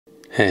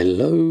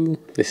Hello,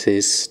 this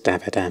is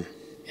Samadan.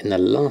 In the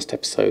last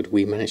episode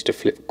we managed to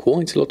flip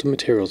quite a lot of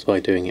materials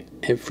by doing it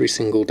every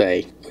single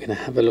day. We're going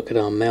to have a look at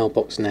our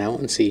mailbox now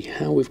and see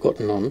how we've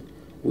gotten on.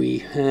 We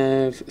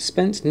have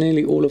spent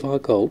nearly all of our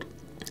gold.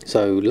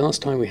 So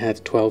last time we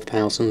had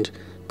 12,000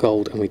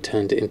 gold and we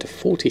turned it into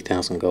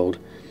 40,000 gold.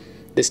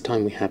 This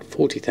time we had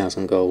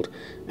 40,000 gold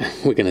and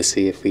we're going to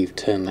see if we've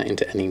turned that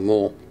into any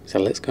more. So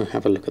let's go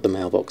have a look at the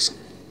mailbox.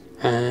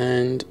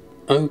 And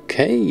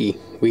okay,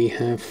 we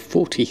have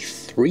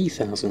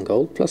 43,000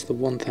 gold plus the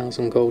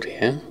 1,000 gold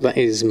here. That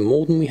is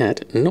more than we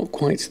had, not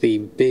quite the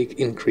big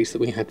increase that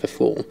we had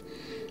before,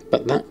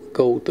 but that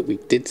gold that we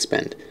did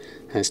spend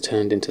has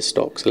turned into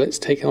stock. So let's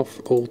take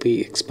off all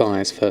the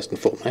expires first and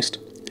foremost,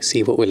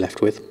 see what we're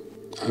left with.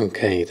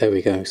 Okay, there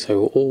we go.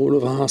 So all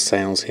of our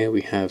sales here,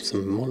 we have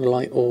some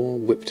monolite ore,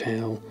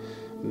 whiptail,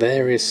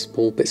 various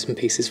small bits and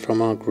pieces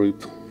from our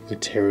group,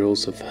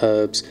 materials of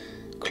herbs,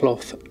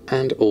 cloth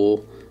and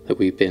ore that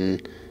we've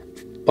been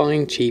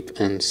buying cheap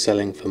and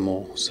selling for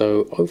more.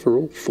 So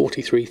overall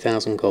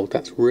 43,000 gold,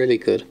 that's really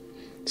good.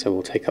 So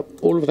we'll take up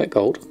all of that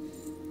gold,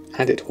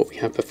 add it to what we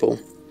had before.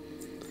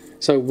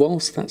 So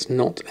whilst that's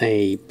not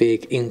a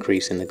big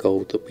increase in the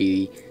gold that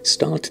we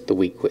started the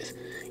week with,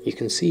 you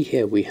can see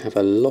here we have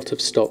a lot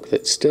of stock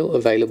that's still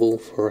available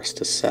for us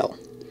to sell.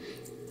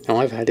 Now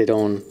I've added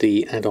on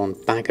the add-on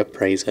bag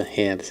appraiser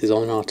here. This is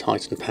on our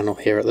Titan panel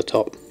here at the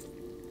top,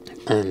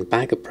 and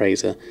bag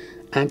appraiser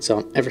adds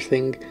on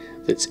everything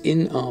that's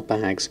in our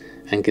bags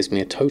and gives me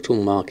a total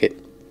market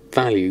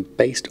value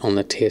based on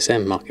the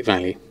TSM market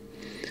value.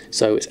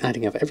 So it's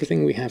adding up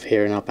everything we have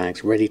here in our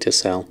bags ready to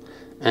sell,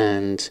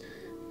 and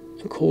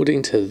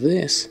according to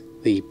this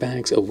the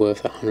bags are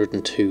worth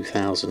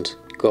 102,000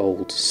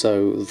 gold,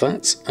 so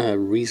that's a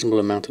reasonable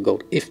amount of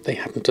gold if they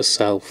happen to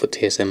sell for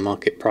TSM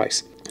market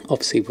price.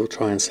 Obviously we'll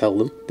try and sell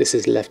them. This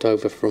is left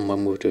over from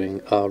when we were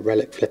doing our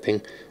relic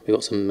flipping. We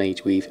got some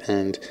mage weave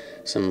and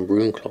some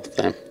rune cloth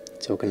there.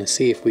 So we're going to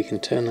see if we can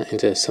turn that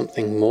into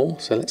something more.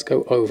 So let's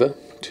go over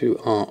to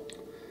our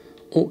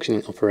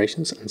auctioning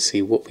operations and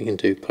see what we can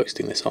do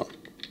posting this on.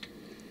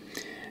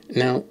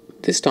 Now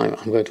this time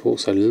I'm going to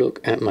also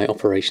look at my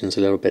operations a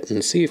little bit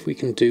and see if we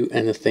can do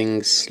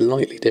anything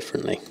slightly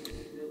differently.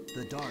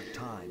 The dark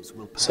times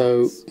will pass.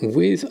 So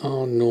with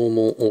our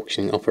normal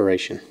auctioning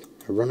operation,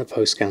 I run a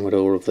post scan with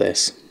all of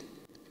this.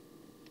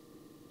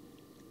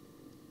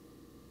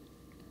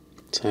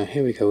 So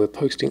here we go, we're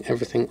posting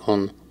everything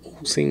on.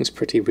 All seems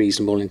pretty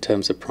reasonable in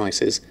terms of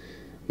prices.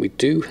 We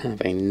do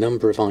have a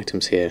number of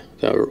items here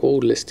that are all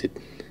listed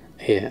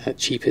here at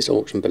cheapest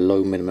auction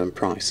below minimum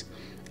price,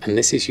 and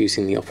this is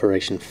using the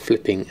operation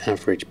flipping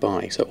average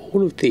buy. So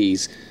all of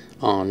these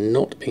are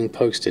not being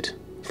posted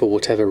for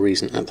whatever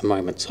reason at the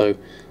moment. So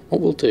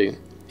what we'll do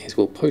is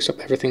we'll post up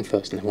everything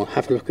first and then we'll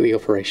have a look at the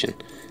operation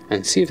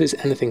and see if there's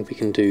anything we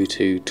can do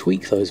to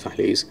tweak those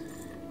values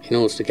in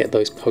order to get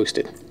those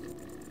posted.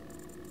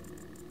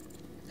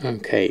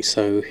 Okay,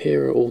 so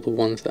here are all the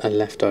ones that are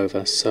left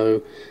over.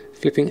 So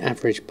flipping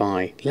average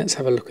buy, let's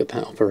have a look at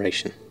that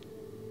operation.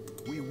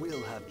 We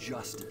will have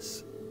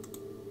justice.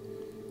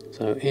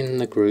 So in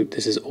the group,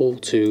 this is all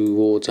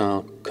towards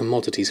our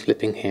commodities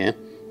flipping here.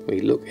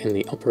 We look in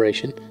the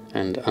operation,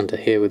 and under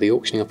here where the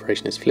auctioning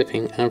operation is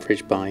flipping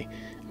average buy,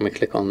 and we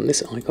click on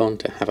this icon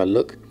to have a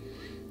look,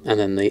 and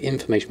then the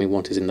information we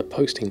want is in the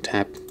posting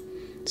tab.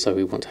 So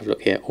we want to have a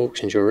look here,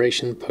 auction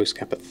duration, post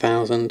cap at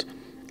 1,000,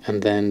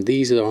 and then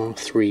these are our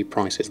three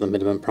prices, the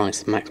minimum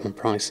price, the maximum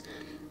price,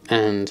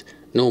 and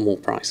normal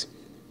price.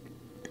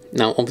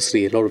 Now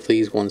obviously a lot of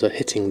these ones are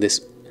hitting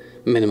this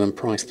minimum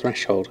price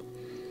threshold.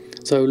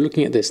 So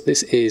looking at this,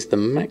 this is the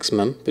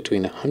maximum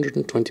between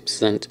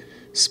 120%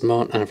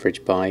 smart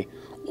average buy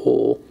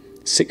or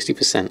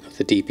 60% of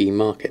the DB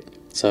market.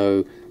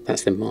 So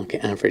that's the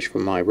market average for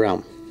my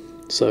realm.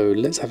 So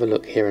let's have a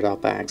look here at our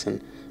bags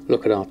and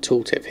look at our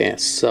tooltip here.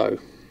 So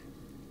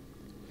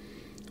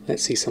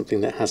let's see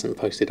something that hasn't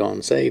posted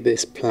on, say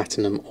this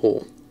platinum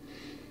ore.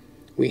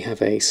 We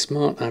have a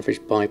smart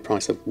average buy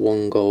price of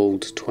 1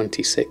 gold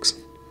 26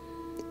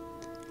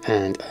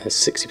 and a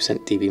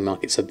 60% DB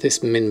market. So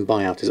this min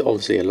buyout is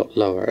obviously a lot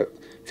lower at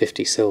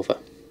 50 silver.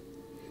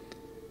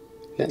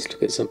 Let's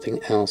look at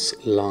something else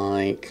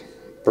like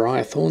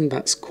Briarthorn,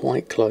 that's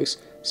quite close.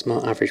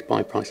 Smart average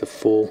buy price of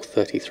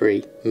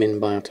 433, min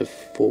buyout of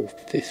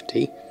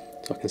 450,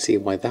 so I can see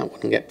why that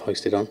wouldn't get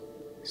posted on.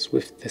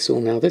 Swift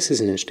Thistle, now this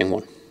is an interesting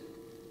one.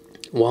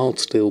 Wild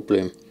Steel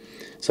Bloom.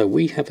 So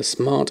we have a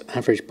smart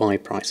average buy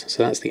price,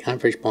 so that's the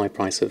average buy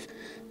price of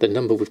the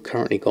number we've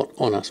currently got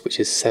on us, which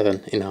is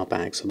 7 in our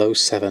bag. So those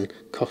 7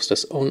 cost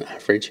us on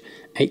average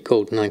 8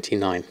 gold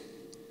 99.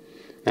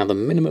 Now the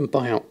minimum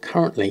buyout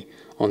currently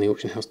on the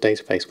auction house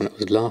database when it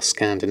was last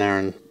scanned an hour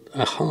and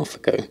a half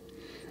ago,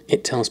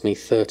 it tells me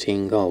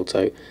 13 gold.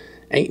 So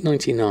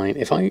 8.99,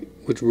 if I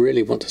would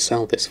really want to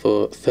sell this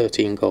for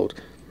 13 gold,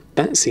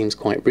 that seems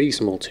quite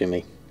reasonable to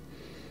me.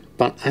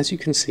 But as you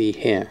can see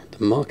here,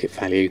 the market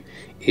value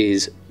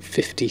is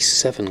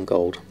 57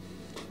 gold.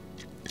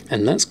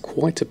 and that's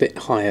quite a bit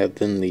higher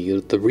than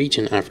the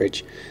region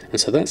average,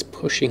 and so that's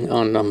pushing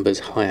our numbers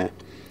higher.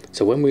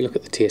 So when we look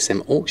at the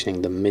TSM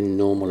auctioning, the min,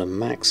 normal and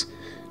max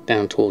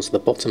down towards the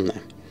bottom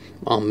there,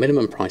 our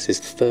minimum price is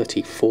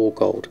 34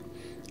 gold,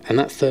 and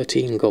that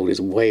 13 gold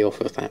is way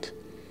off of that.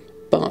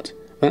 But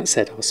that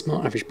said, our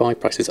smart average buy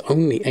price is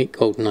only 8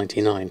 gold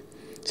 99,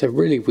 so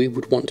really we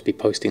would want to be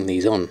posting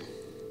these on.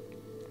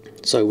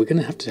 So we're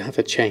going to have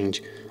a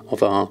change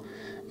of our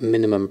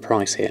minimum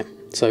price here.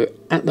 So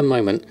at the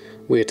moment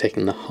we are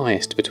taking the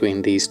highest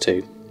between these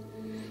two.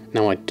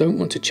 Now I don't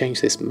want to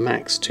change this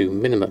max to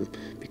minimum,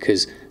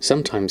 because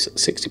sometimes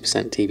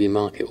 60% TB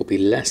market will be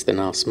less than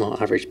our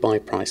smart average buy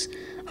price,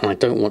 and I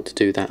don't want to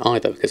do that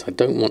either, because I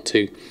don't want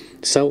to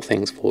sell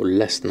things for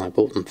less than I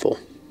bought them for.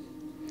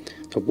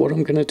 So what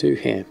I'm going to do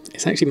here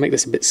is actually make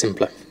this a bit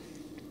simpler.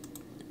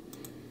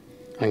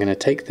 I'm going to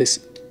take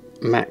this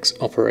max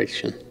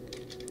operation,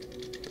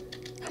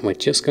 and we're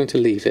just going to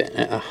leave it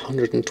at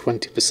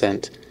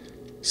 120%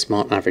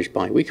 smart average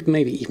buy. We could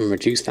maybe even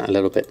reduce that a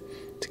little bit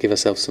to give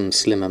ourselves some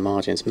slimmer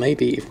margins.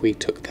 Maybe if we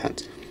took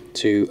that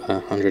to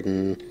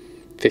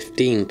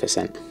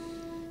 115%.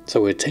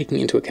 So we're taking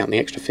into account the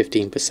extra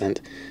 15%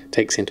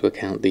 takes into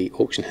account the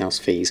auction house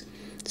fees.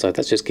 So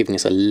that's just giving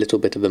us a little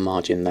bit of a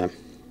margin there.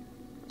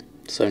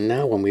 So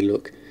now when we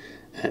look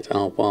at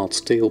our wild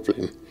steel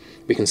bloom,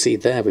 we can see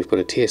there we've got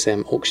a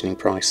TSM auctioning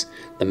price.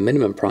 The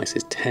minimum price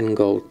is 10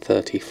 gold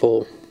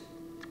 34.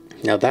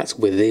 Now that's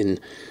within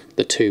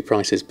the two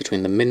prices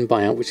between the min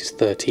buyout, which is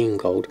 13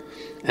 gold,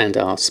 and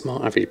our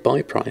smart average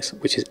buy price,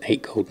 which is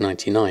 8 gold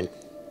 99.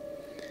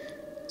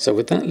 So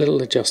with that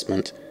little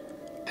adjustment,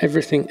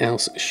 everything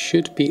else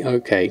should be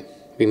okay.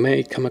 We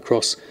may come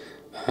across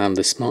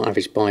the smart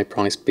average buy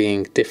price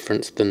being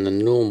different than the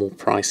normal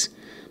price,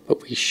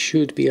 but we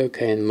should be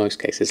okay in most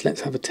cases.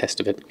 Let's have a test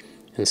of it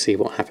and see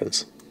what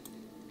happens.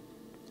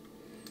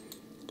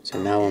 So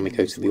now when we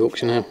go to the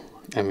auctioneer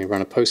and we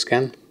run a post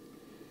scan,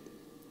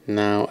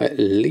 now at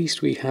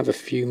least we have a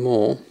few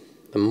more: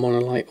 the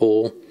monolite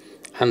ore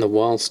and the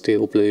wild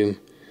steel bloom,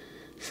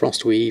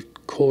 frostweave,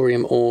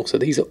 corium ore. So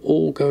these are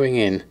all going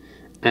in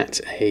at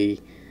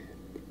a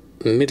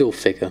middle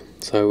figure.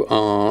 So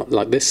our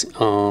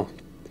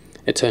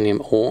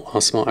Eternium ore,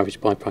 our smart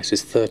average buy price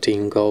is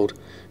 13 gold,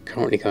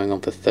 currently going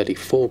on for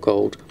 34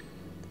 gold.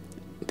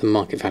 The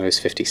market value is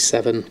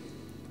 57.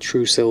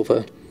 True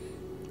silver,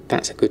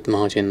 that's a good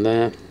margin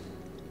there.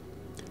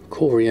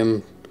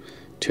 Corium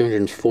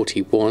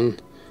 241,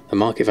 the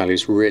market value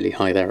is really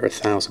high there at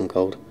 1000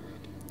 gold.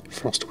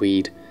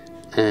 Frostweed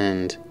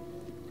and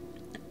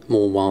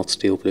more wild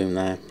steel bloom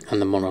there,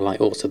 and the monolite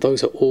ore. So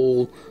those are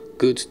all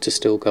good to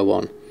still go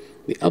on.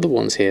 The other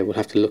ones here we'll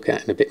have to look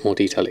at in a bit more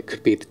detail. It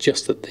could be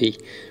just that the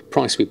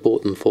price we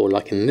bought them for,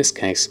 like in this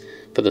case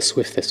for the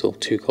Swift Thistle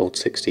 2 gold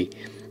 60,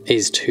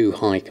 is too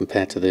high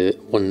compared to the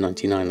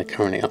 199 they're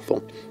currently up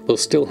for. We'll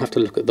still have to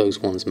look at those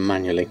ones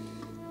manually.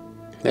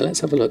 Now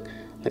let's have a look.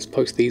 Let's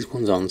post these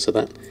ones on, so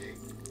that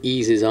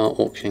eases our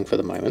auctioning for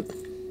the moment.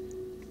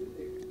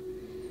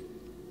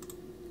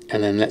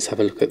 And then let's have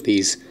a look at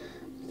these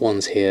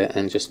ones here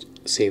and just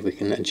see if we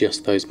can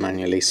adjust those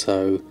manually.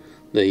 So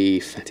the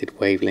fatted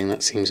waveling,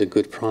 that seems a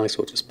good price.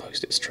 We'll just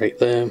post it straight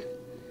there.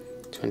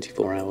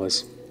 24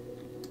 hours.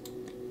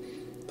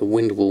 The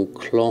windwall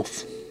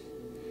cloth,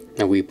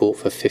 now we bought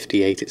for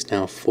 58, it's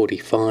now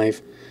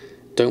 45.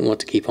 Don't want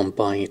to keep on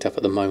buying it up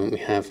at the moment. We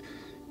have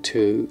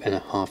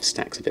 2.5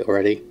 stacks of it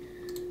already.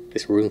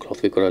 This rune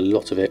cloth, we've got a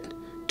lot of it.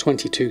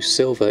 22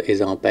 silver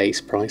is our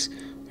base price.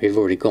 We've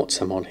already got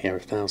some on here,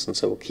 1,000,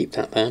 so we'll keep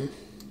that there.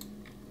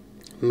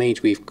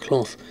 Mage weave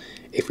cloth,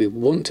 if we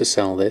want to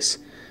sell this,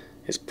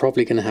 it's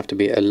probably going to have to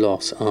be at a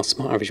loss. Our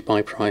smart average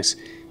buy price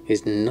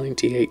is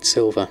 98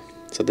 silver,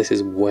 so this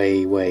is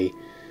way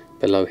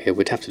below here.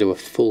 We'd have to do a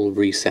full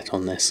reset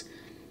on this,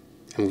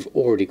 and we've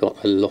already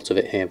got a lot of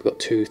it here. We've got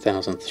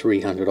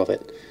 2,300 of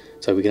it,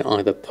 so we can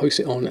either post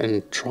it on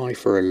and try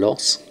for a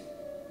loss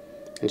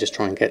and just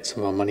try and get some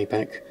of our money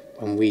back.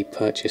 When we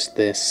purchased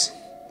this,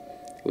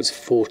 it was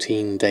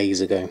 14 days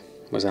ago,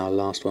 was our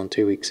last one,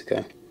 2 weeks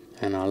ago.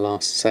 And our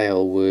last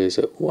sale was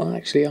at, well,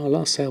 actually our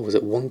last sale was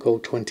at 1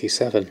 gold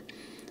 27.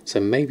 So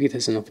maybe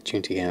there's an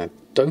opportunity here. I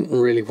don't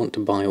really want to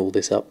buy all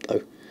this up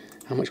though.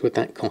 How much would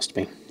that cost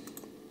me?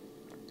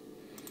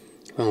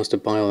 If I was to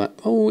buy all that,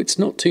 oh, it's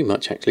not too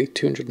much actually,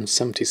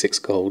 276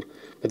 gold.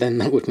 But then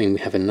that would mean we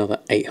have another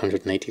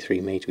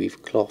 883 mage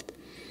weave cloth.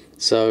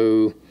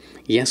 So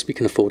yes, we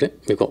can afford it.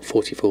 We've got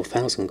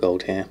 44,000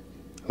 gold here.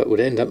 But it would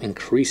end up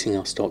increasing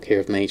our stock here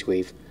of mage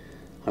weave.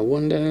 I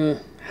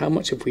wonder how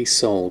much have we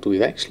sold?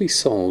 We've actually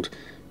sold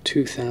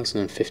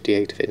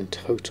 2,058 of it in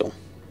total.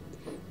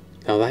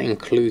 Now that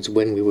includes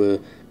when we were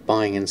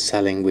buying and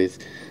selling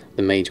with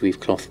the mage weave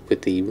cloth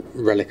with the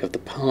relic of the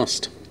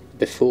past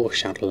before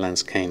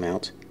Shadowlands came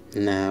out.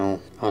 Now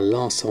our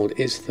last sold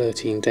is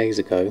 13 days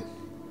ago.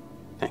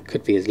 That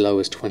could be as low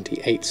as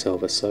 28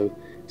 silver, so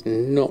it's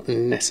not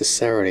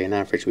necessarily an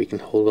average we can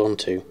hold on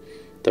to.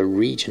 The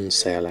region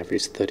sale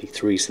average is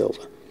 33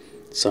 silver,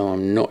 so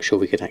I'm not sure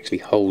we could actually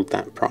hold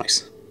that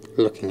price.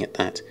 Looking at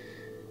that,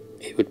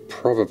 it would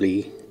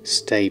probably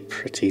stay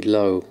pretty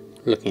low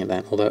looking at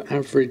that, although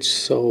average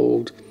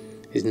sold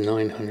is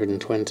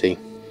 920.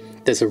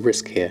 There's a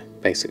risk here,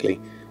 basically.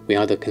 We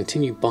either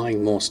continue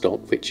buying more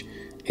stock, which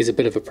is a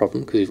bit of a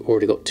problem because we've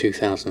already got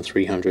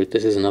 2,300.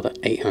 This is another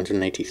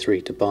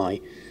 883 to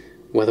buy.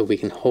 Whether we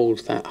can hold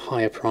that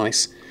higher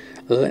price,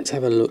 let's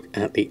have a look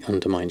at the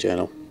Undermine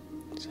journal.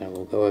 So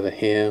we'll go over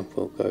here,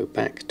 we'll go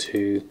back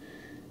to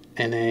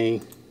NA,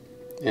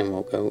 and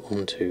we'll go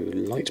on to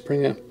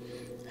Lightbringer,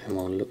 and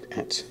we'll look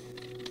at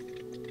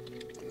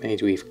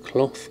Made Weave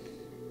Cloth.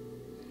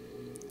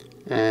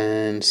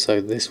 And so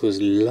this was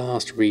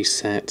last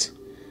reset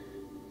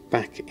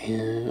back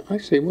in,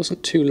 actually it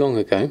wasn't too long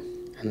ago,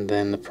 and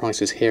then the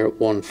price is here at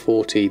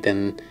 140,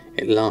 then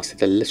it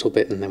lasted a little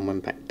bit and then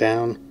went back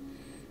down.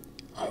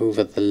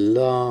 Over the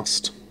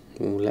last,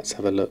 let's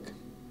have a look,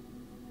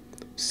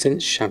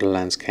 since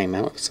Shadowlands came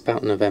out, it's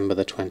about November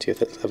the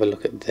 20th, let's have a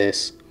look at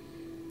this.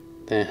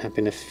 There have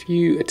been a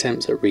few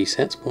attempts at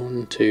resets,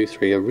 1, 2,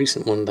 3, a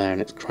recent one there,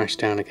 and it's crashed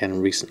down again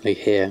recently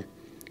here.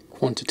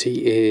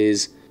 Quantity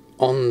is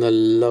on the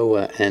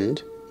lower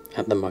end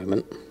at the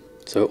moment,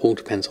 so it all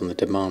depends on the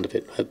demand of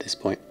it at this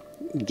point.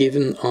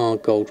 Given our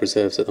gold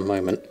reserves at the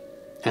moment,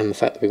 and the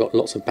fact that we've got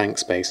lots of bank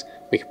space,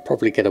 we could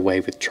probably get away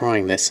with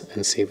trying this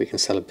and see if we can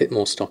sell a bit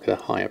more stock at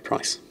a higher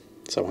price.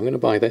 So I'm going to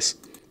buy this.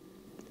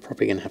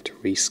 Probably going to have to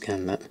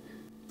rescan that.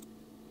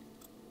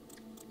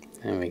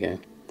 There we go,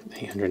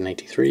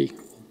 883,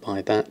 we'll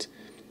buy that,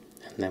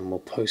 and then we'll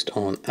post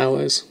on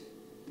hours.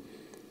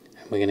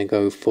 And we're going to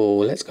go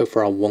for, let's go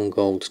for our 1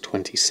 gold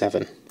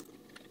 27.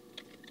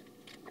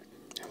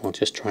 And we'll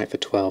just try it for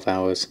 12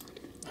 hours,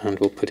 and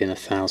we'll put in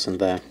 1,000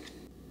 there.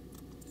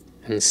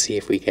 And see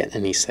if we get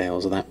any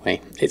sales that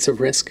way. It's a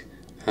risk,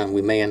 and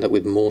we may end up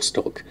with more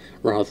stock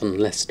rather than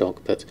less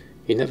stock, but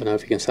you never know.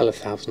 If you can sell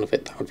 1,000 of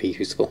it, that would be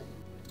useful.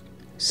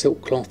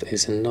 Silk cloth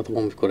is another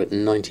one. We've got at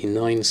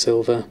 99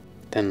 silver.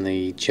 Then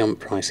the jump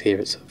price here,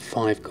 it's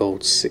 5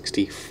 gold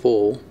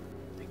 64.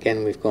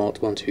 Again, we've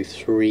got 1, 2,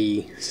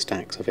 3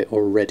 stacks of it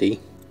already.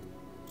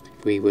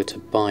 If we were to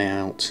buy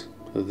out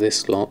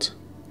this lot,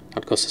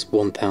 that cost us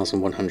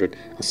 1,100.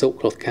 A silk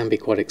cloth can be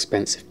quite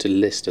expensive to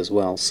list as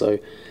well, so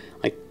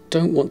I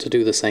don't want to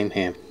do the same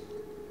here.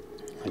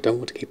 I don't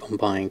want to keep on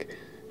buying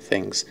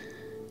things.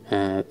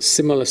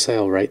 Similar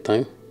sale rate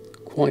though,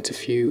 quite a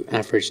few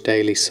average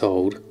daily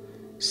sold.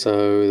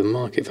 So the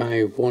market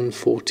value of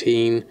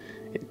 114,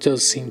 it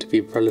does seem to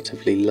be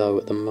relatively low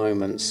at the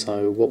moment.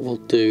 So what we'll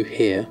do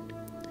here,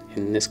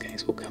 in this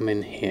case we'll come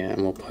in here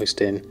and we'll post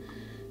in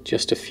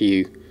just a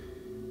few.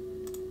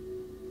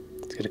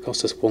 It's going to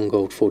cost us 1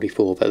 gold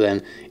 44, but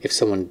then if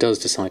someone does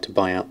decide to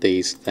buy out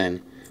these,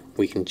 then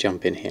we can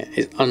jump in here.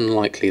 It's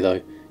unlikely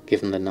though,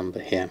 given the number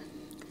here.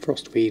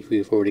 Frostweed,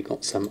 we've already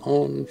got some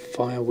on.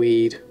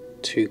 Fireweed,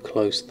 too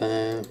close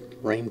there.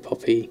 Rain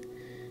Poppy,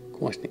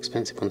 quite an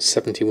expensive one,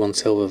 71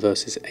 silver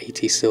versus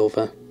 80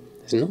 silver.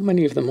 There's not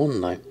many of them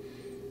on though.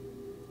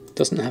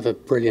 Doesn't have a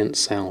brilliant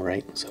sale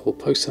rate, so we'll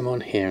post them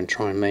on here and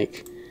try and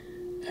make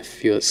a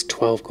few. It's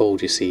 12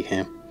 gold you see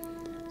here.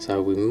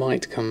 So we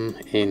might come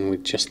in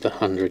with just the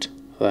 100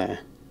 there.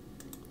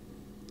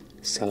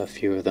 Sell a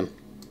few of them.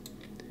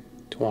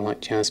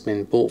 Twilight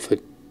Jasmine, bought for,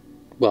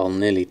 well,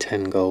 nearly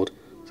 10 gold,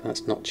 so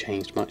that's not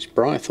changed much.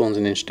 Briarthorn's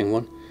an interesting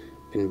one.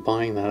 Been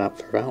buying that up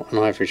for about an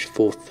average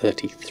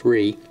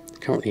 433,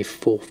 currently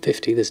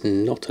 450. There's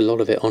not a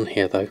lot of it on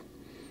here though.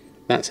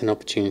 That's an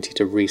opportunity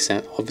to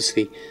reset.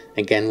 Obviously,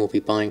 again, we'll be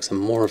buying some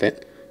more of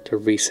it to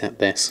reset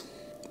this.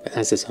 But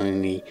as there's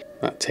only,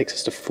 that takes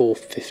us to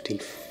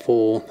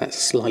 454.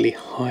 That's slightly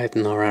higher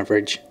than our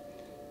average.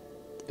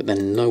 But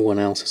then no one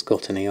else has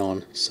got any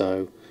on,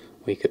 so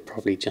we could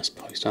probably just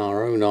post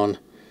our own on.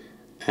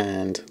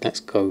 And let's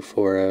go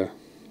for a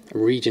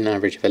region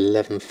average of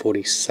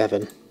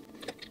 1147.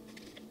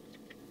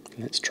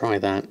 Let's try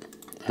that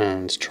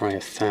and try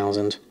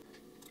 1,000.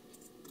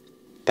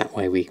 That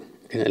way we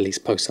can at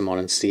least post them on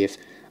and see if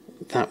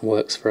that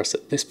works for us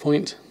at this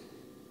point.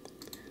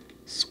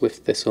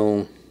 Swift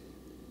Thistle.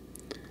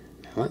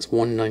 Now that's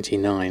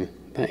 199.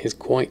 That is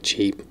quite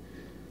cheap.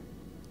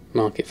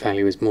 Market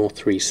value is more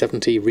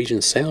 370.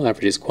 Region sale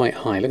average is quite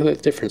high. Look at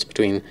the difference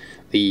between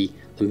the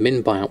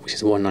min buyout, which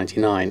is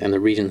 199, and the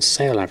region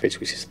sale average,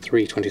 which is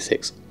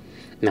 326.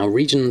 Now,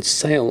 region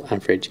sale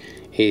average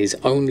is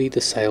only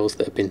the sales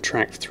that have been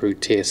tracked through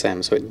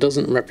TSM, so it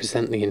doesn't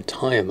represent the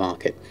entire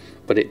market,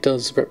 but it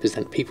does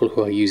represent people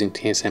who are using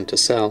TSM to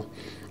sell,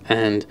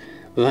 and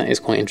that is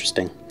quite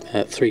interesting.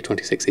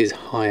 326 is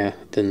higher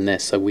than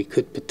this, so we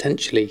could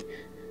potentially,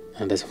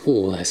 and there's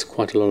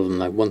quite a lot of them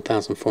though,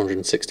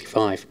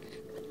 1,465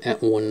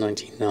 at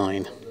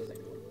 199.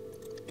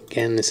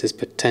 Again, this is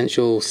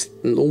potential,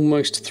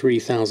 almost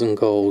 3,000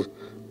 gold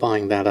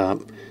buying that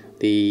up.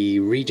 The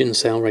region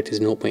sale rate is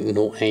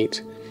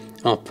 0.08.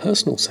 Our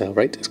personal sale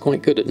rate is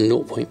quite good at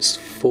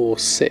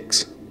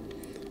 0.46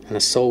 and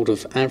a sold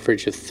of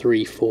average of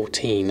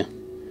 314.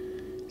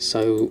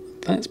 So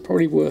that's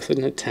probably worth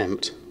an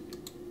attempt.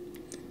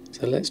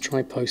 So let's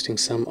try posting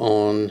some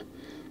on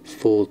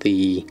for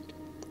the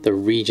the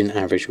region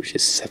average, which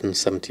is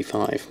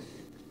 775.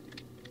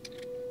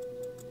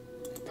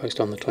 Post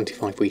on the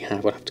 25 we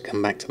have, we'll have to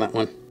come back to that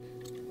one.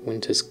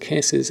 Winter's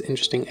Kiss is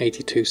interesting,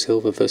 82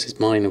 silver versus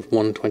mine of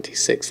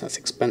 126, that's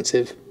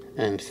expensive.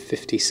 And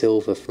 50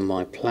 silver for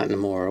my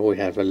platinum ore. I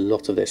already have a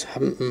lot of this.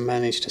 Haven't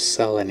managed to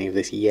sell any of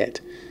this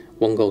yet.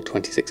 1 gold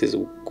 26 is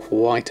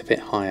quite a bit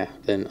higher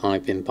than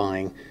I've been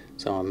buying,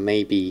 so I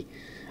may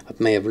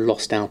have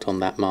lost out on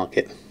that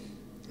market.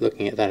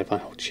 Looking at that, if I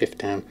hold shift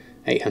down,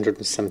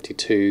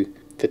 872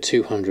 for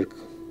 200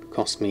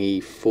 cost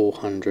me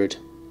 400.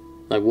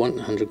 No,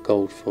 100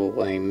 gold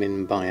for a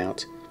min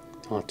buyout.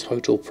 Our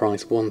total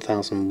price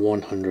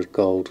 1,100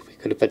 gold. We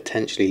could have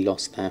potentially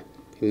lost there.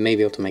 We may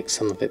be able to make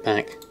some of it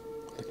back.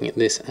 Looking at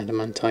this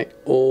adamantite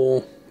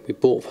ore, we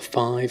bought for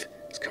 5,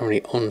 it's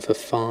currently on for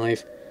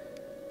 5.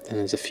 Then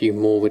there's a few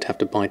more we'd have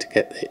to buy to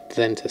get it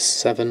then to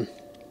 7.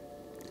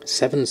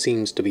 7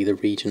 seems to be the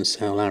region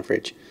sale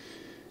average.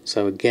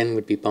 So again,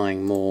 we'd be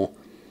buying more.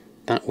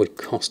 That would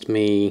cost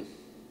me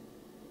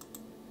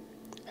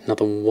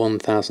another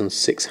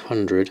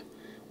 1,600.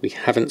 We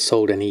haven't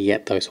sold any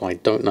yet though, so I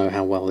don't know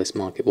how well this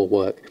market will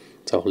work.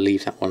 So I'll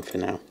leave that one for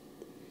now.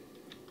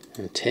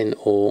 And tin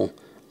ore,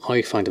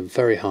 I find a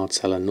very hard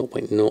seller,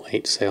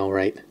 0.08 sale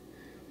rate.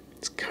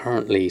 It's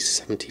currently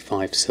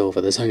 75 silver.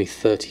 There's only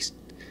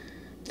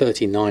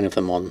 39 of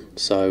them on,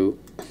 so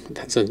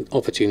that's an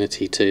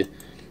opportunity to,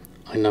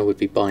 I know we'd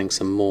be buying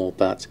some more,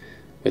 but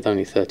with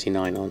only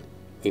 39 on,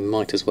 we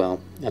might as well,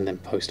 and then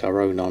post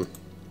our own on,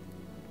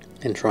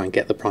 and try and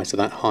get the price of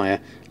that higher,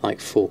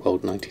 like 4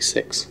 gold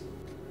 96.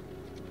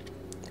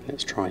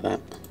 Let's try that.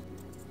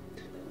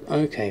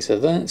 Okay, so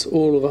that's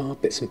all of our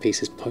bits and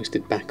pieces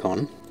posted back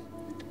on.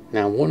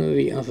 Now one of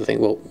the other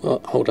things, well,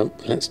 hold on,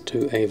 let's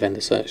do a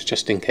vendor search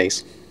just in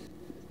case.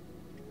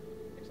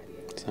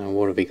 So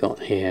what have we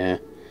got here?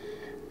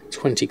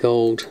 20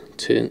 gold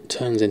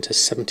turns into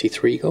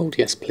 73 gold,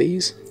 yes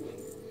please.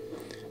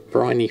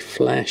 Briny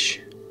flesh,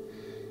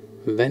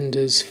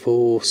 vendors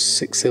for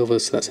 6 silver,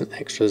 so that's an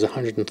extra, there's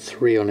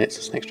 103 on it, so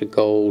it's an extra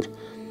gold.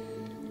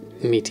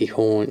 Meaty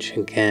haunch,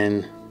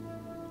 again,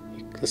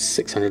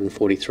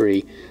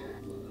 643.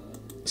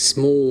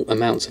 Small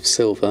amounts of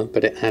silver,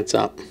 but it adds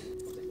up.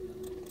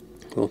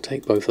 We'll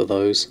take both of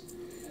those,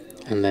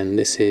 and then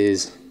this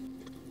is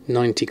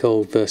 90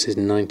 gold versus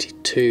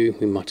 92,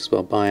 we might as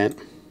well buy it,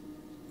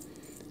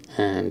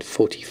 and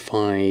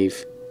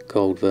 45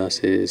 gold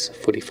versus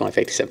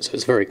 45.87, so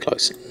it's very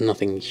close,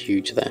 nothing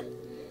huge there.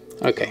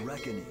 Okay,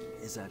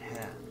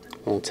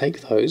 we'll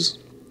take those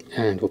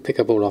and we'll pick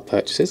up all our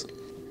purchases.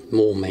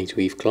 More made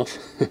weave cloth.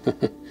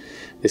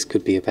 This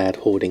could be a bad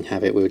hoarding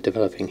habit we're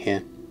developing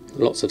here.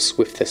 Lots of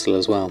swift thistle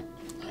as well.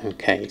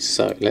 Okay,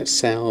 so let's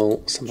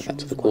sell some of that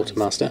to the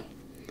quartermaster.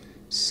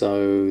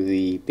 So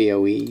the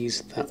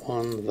BOEs, that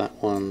one,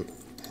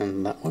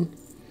 and that one.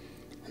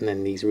 And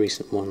then these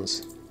recent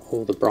ones,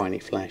 all the briny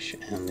flesh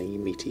and the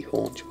meaty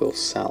haunch will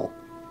sell.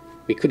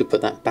 We could have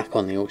put that back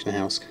on the auction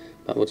house,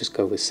 but we'll just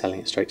go with selling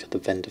it straight to the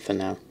vendor for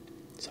now.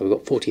 So we've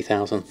got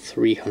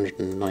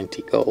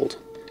 40,390 gold.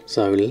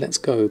 So let's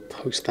go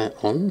post that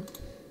on.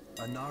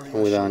 And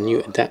with our new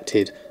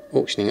adapted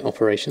auctioning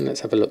operation, let's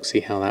have a look,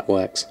 see how that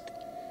works.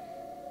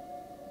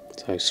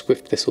 So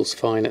swift thistle's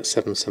fine at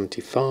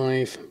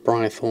 775,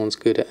 briarthorn's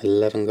good at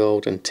 11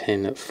 gold and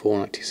tin at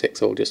 496,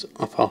 so we'll just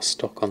up our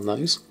stock on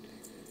those.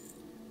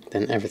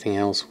 Then everything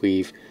else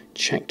we've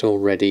checked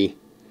already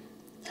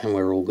and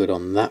we're all good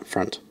on that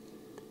front.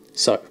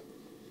 So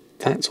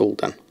that's all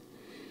done.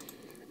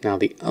 Now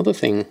the other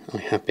thing I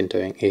have been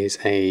doing is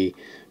a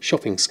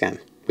shopping scan,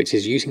 which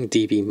is using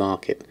DB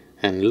Market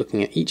and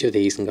looking at each of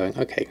these and going,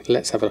 okay,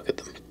 let's have a look at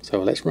them.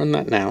 So let's run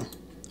that now.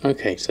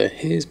 Okay, so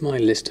here's my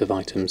list of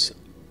items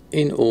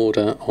in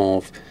order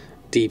of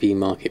DB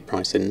market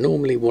price, and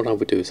normally what I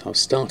would do is I'll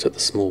start at the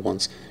small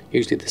ones,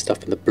 usually the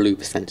stuff in the blue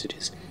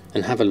percentages,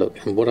 and have a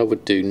look. And what I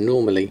would do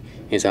normally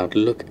is I would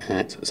look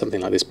at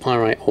something like this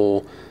pyrite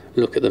ore,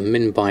 look at the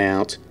min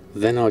buyout,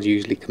 then I'd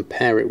usually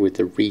compare it with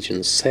the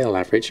region's sale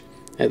average.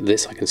 At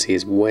this I can see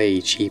is way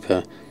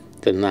cheaper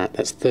than that.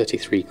 That's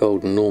 33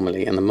 gold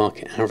normally, and the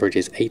market average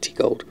is 80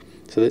 gold,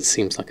 so that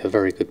seems like a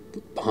very good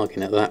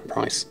bargain at that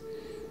price.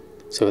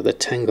 So at the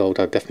 10 gold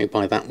I'd definitely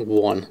buy that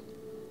one.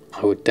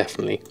 I would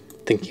definitely,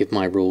 thinking of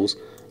my rules,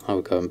 I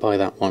would go and buy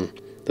that one.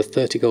 The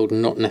 30 gold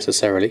not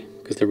necessarily,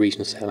 because the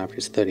regional sale average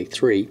is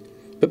 33,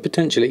 but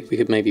potentially we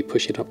could maybe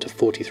push it up to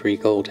 43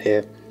 gold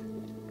here,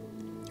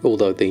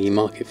 although the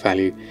market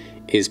value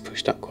is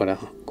pushed up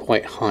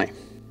quite high.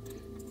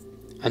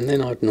 And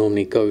then I'd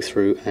normally go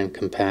through and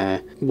compare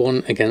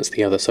one against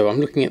the other. So I'm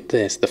looking at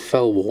this, the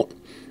Fellwort,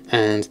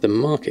 and the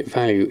market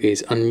value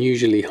is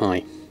unusually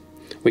high,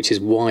 which is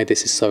why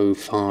this is so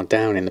far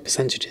down in the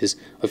percentages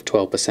of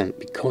 12%,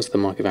 because the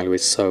market value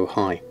is so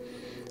high.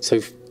 So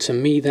to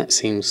me that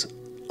seems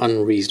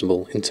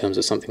unreasonable in terms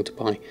of something to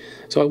buy.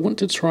 So I want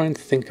to try and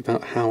think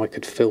about how I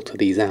could filter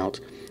these out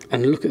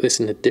and look at this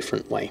in a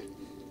different way.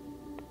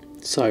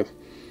 So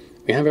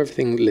we have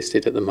everything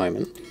listed at the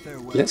moment.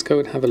 Let's go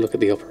and have a look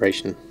at the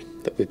operation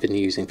that we've been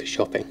using for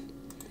shopping.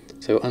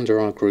 So under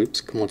our groups,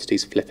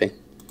 commodities flipping,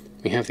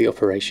 we have the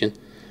operation.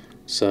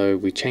 So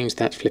we change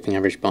that flipping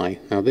average by.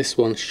 Now this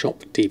one,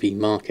 shop DB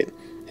market,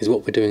 is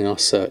what we're doing our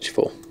search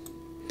for.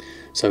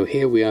 So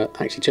here we are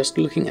actually just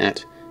looking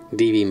at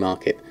DB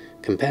market,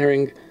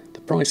 comparing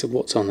the price of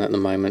what's on at the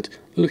moment,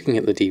 looking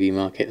at the DB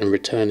market and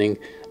returning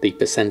the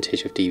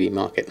percentage of DB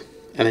market,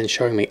 and then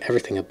showing me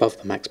everything above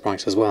the max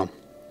price as well.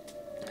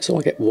 So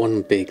I get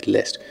one big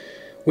list,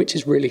 which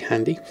is really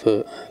handy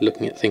for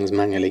looking at things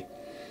manually.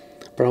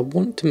 But I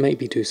want to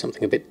maybe do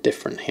something a bit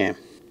different here.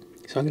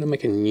 So I'm going to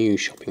make a new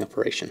shopping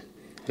operation,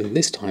 and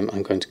this time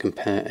I'm going to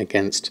compare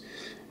against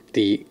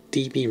the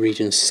DB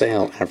region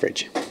sale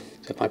average.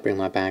 So if I bring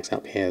my bags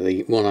up here,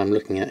 the one I'm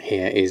looking at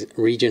here is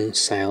region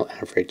sale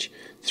average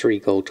 3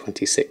 gold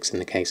 26 in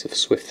the case of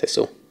Swift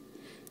Thistle.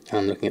 And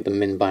I'm looking at the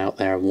min buyout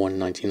there of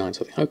 199,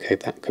 so I think, okay,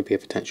 that could be a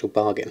potential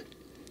bargain.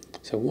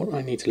 So what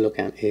I need to look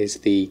at is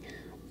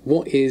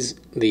what is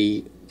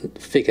the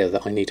figure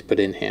that I need to put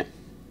in here.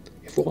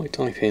 If I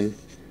type in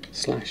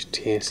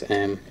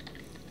 /TSM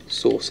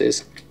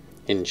sources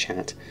in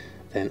chat,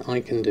 then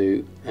I can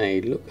do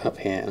a look up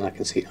here and I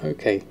can see,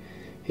 okay,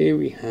 here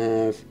we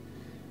have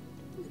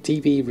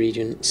DB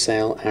region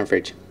sale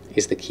average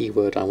is the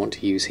keyword I want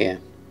to use here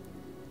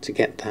to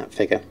get that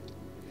figure.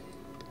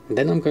 And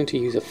then I'm going to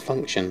use a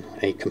function,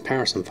 a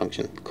comparison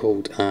function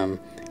called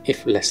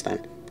if less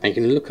than. And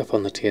you can look up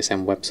on the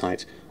TSM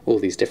website all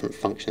these different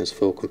functions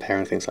for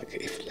comparing things like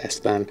if less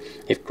than,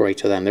 if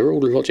greater than. They're all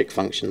logic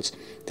functions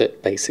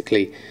that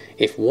basically,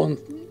 if one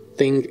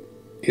thing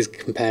is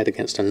compared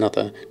against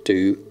another,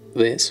 do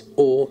this,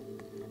 or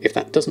if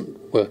that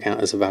doesn't work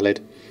out as a valid,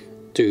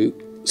 do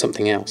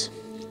something else.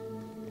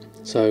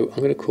 So I'm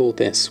going to call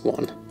this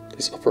one,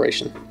 this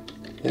operation,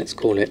 let's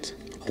call it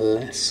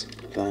less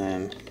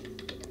than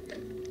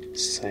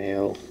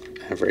sale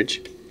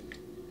average.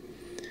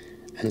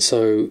 And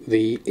so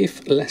the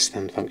if less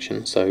than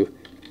function, so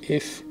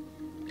if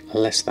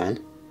less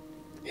than,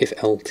 if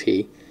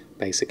LT,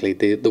 basically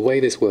the way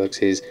this works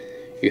is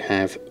you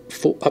have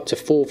up to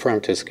 4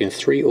 parameters, you can have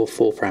 3 or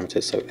 4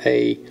 parameters, so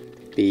A,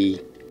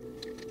 B,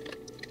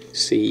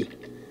 C,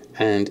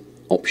 and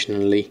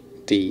optionally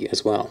D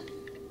as well.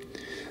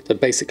 So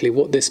basically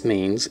what this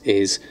means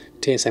is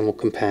TSM will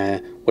compare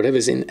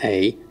whatever's in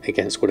A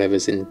against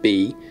whatever's in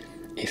B.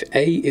 If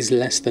A is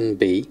less than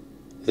B,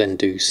 then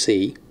do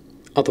C,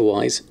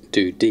 otherwise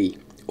do D.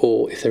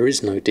 Or if there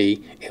is no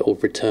D, it will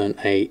return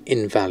a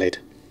invalid.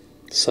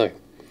 So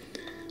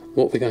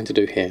what we're going to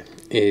do here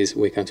is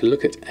we're going to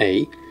look at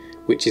A,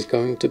 which is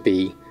going to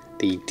be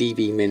the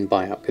DB min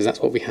buyout, because that's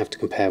what we have to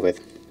compare with.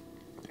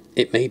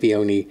 It may be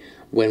only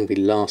when we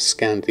last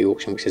scanned the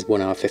auction, which is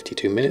 1 hour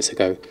 52 minutes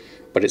ago,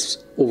 but it's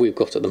all we've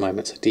got at the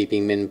moment. So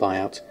DB min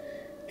buyout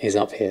is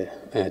up here,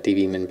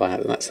 DB min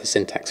buyout, and that's the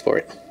syntax for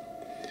it.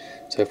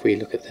 So if we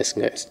look at this,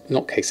 and it's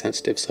not case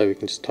sensitive, so we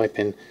can just type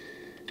in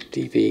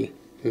DB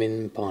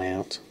min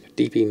buyout,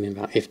 DB min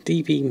buyout. If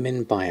DB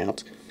min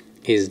buyout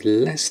is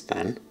less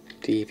than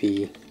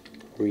DB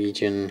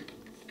region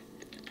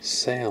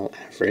sale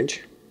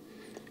average,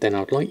 then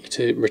I'd like you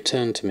to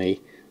return to me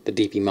the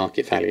DB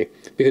market value,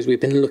 because we've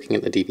been looking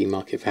at the DB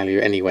market value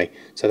anyway,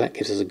 so that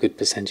gives us a good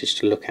percentage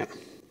to look at.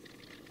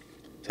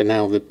 So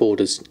now the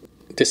border's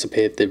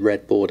disappeared, the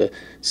red border,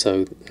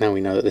 so now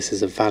we know that this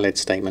is a valid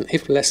statement.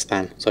 If less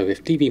than, so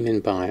if DB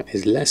min buyout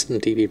is less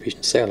than DB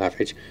region sale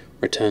average,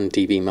 return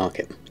DB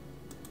market.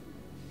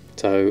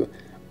 So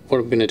what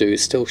I'm going to do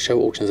is still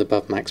show auctions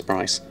above max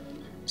price,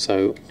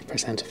 so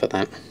press enter for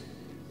that,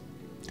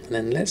 and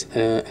then let's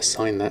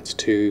assign that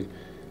to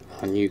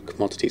our new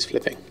commodities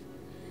flipping.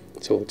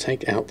 So we'll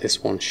take out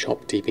this one,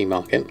 shop DB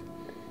market,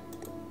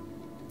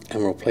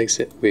 and we'll replace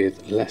it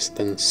with less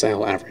than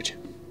sale average.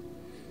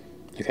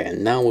 Okay,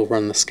 and now we'll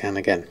run the scan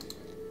again.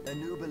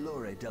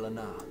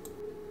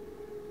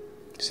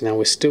 So now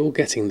we're still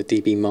getting the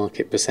DB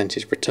market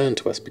percentage returned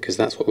to us, because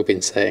that's what we've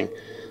been saying,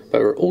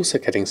 but we're also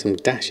getting some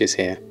dashes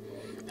here.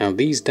 Now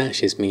these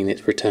dashes mean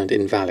it's returned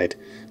invalid,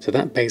 so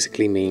that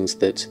basically means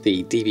that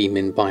the DB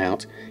min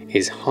buyout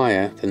is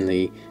higher than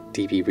the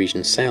DB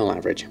region sale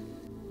average.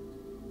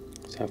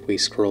 So if we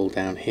scroll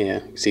down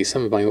here, you see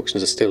some of my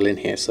auctions are still in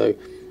here, so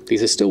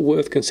these are still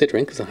worth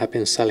considering because I have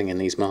been selling in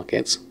these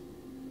markets.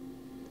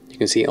 You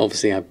can see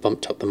obviously I've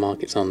bumped up the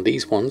markets on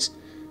these ones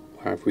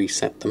where I've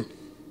reset them.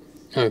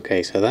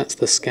 Okay, so that's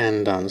the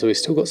scan done. So we've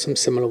still got some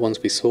similar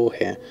ones we saw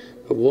here,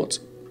 but what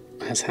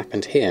has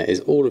happened here is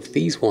all of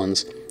these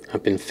ones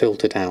have been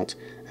filtered out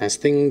as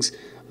things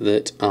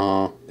that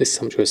are this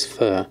sumptuous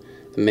fur.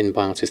 The min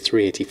buyout is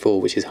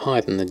 384, which is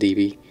higher than the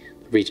DB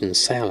region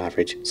sale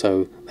average,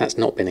 so that's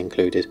not been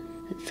included.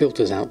 It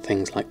filters out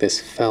things like this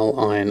fell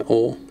iron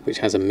ore, which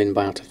has a min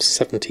buyout of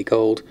 70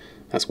 gold.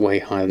 That's way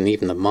higher than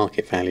even the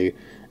market value,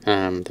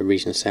 the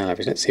region sale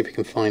average. Let's see if we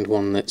can find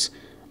one that's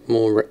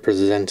more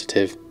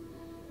representative.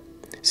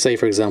 Say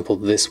for example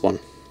this one,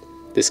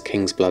 this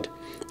King's Blood.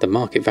 The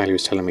market value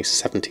is telling me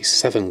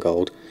 77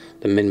 gold,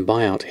 the min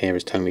buyout here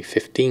is telling me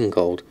 15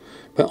 gold,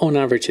 but on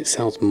average it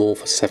sells more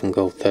for 7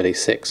 gold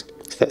 36.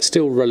 So that's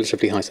still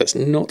relatively high, so that's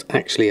not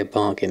actually a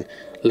bargain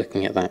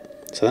looking at that.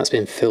 So that's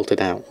been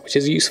filtered out, which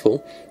is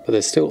useful, but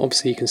there's still,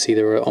 obviously you can see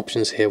there are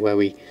options here where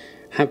we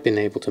have been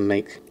able to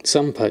make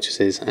some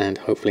purchases and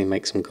hopefully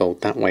make some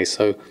gold that way.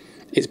 So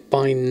it's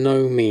by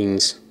no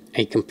means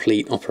a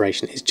complete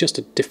operation. It's just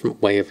a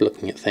different way of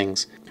looking at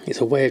things.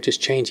 It's a way of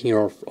just changing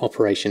your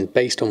operation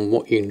based on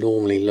what you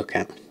normally look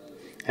at.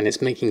 And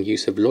it's making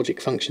use of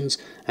logic functions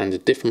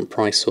and different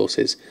price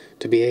sources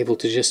to be able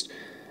to just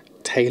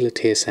tailor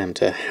TSM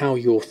to how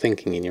you're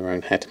thinking in your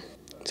own head.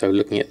 So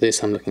looking at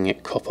this, I'm looking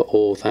at copper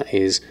ore, that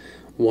is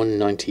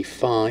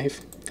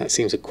 195. That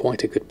seems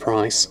quite a good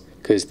price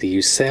because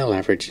the sale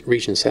average,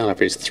 region sale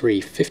average is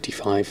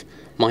 355.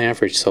 My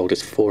average sold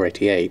is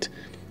 488.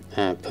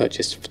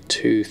 Purchased for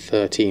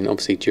 213,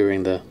 obviously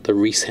during the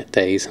reset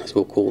days, as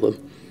we'll call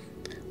them.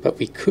 But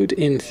we could,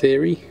 in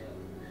theory,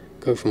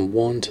 go from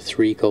 1 to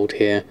 3 gold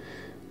here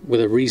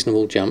with a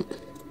reasonable jump.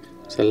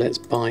 So let's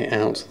buy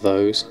out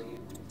those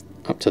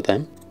up to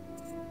them.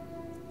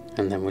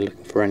 And then we're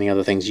looking for any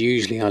other things.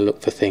 Usually I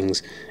look for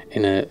things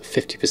in a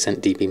 50%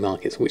 DB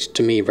markets, which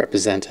to me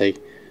represent a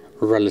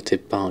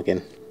relative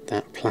bargain.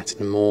 That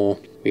platinum ore,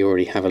 we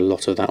already have a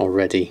lot of that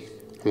already,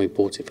 and we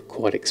bought it for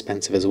quite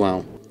expensive as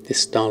well. This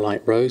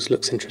Starlight Rose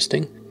looks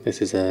interesting.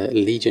 This is a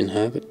Legion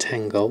herb at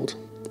 10 gold.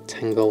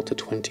 10 gold to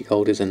 20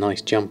 gold is a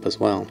nice jump as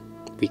well.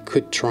 We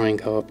could try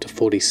and go up to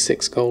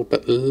 46 gold,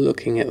 but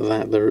looking at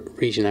that, the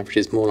region average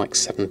is more like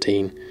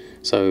 17,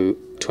 so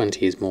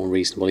 20 is more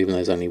reasonable, even though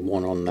there's only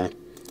one on there.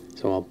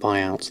 So I'll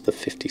buy out the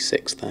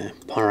 56 there.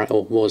 Pyrite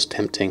ore was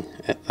tempting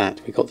at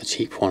that. We got the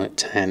cheap one at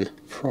 10.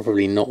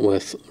 Probably not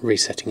worth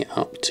resetting it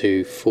up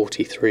to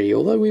 43,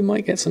 although we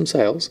might get some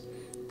sales.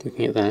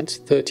 Looking at that,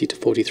 30 to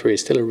 43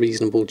 is still a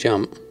reasonable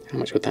jump. How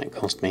much would that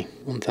cost me?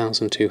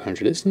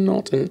 1,200. It's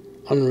not an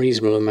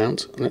unreasonable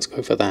amount. Let's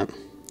go for that.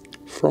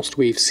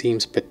 Frostweave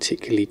seems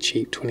particularly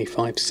cheap,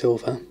 25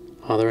 silver.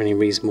 Are there any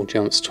reasonable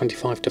jumps?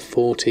 25 to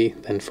 40,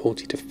 then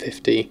 40 to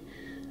 50,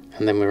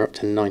 and then we're up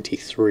to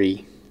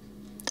 93.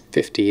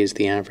 50 is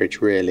the average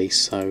really,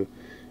 so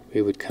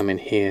we would come in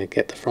here,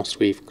 get the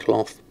Frostweave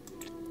cloth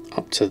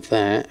up to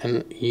there,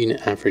 and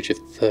unit average of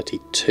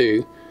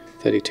 32.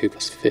 32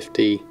 plus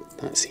 50,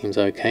 that seems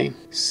okay.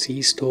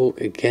 Sea Stalk,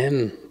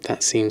 again,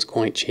 that seems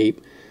quite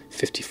cheap.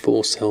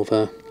 54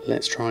 silver.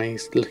 Let's try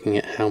looking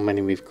at how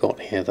many we've got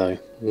here though.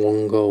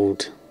 1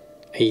 gold,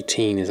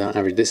 18 is our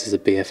average. This is a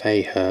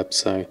BFA herb,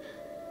 so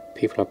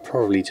people are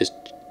probably just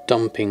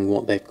dumping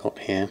what they've got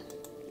here.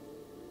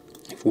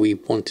 If we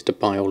wanted to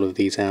buy all of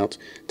these out,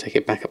 take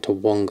it back up to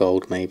 1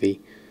 gold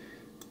maybe,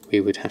 we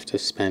would have to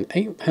spend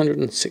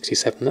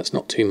 867. That's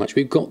not too much.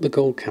 We've got the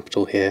gold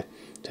capital here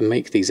to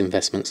make these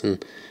investments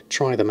and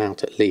try them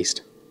out at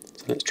least.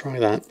 So let's try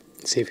that,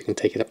 see if we can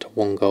take it up to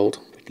 1 gold.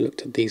 We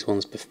looked at these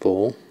ones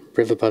before.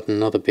 Riverbud,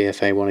 another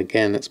BFA one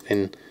again that's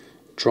been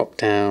dropped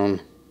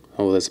down.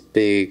 Oh, there's a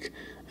big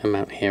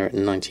amount here at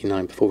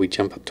 99 before we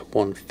jump up to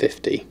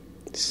 150.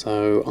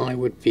 So I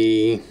would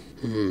be...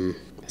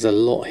 there's a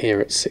lot here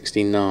at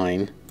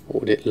 69. What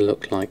would it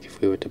look like if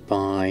we were to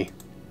buy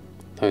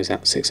those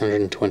at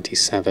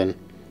 627?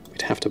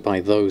 We'd have to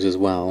buy those as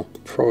well.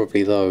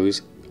 Probably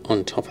those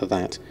on top of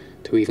that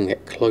to even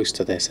get close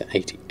to this at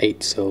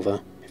 88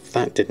 silver. If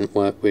that didn't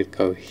work, we'd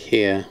go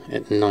here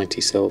at 90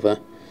 silver.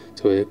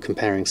 So we're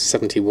comparing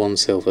 71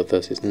 silver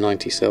versus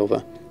 90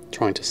 silver,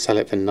 trying to sell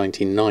it for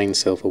 99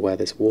 silver where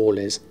this wall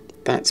is.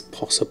 That's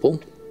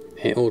possible.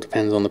 It all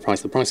depends on the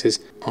price. The prices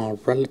are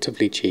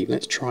relatively cheap.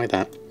 Let's try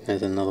that.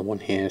 There's another one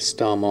here,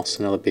 Star Moss,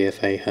 another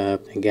BFA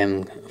herb.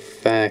 Again, a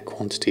fair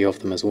quantity of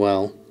them as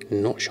well.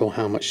 Not sure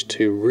how much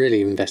to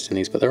really invest in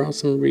these, but there are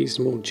some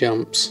reasonable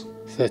jumps.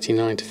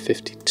 39 to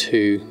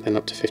 52, then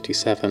up to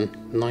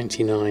 57.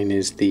 99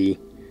 is the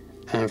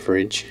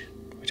average.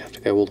 We'd have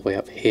to go all the way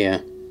up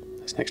here.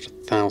 That's an extra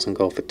 1,000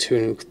 gold for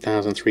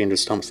 2,300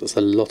 Star Moss. That's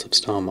a lot of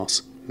Star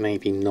Moss.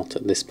 Maybe not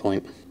at this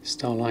point.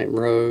 Starlight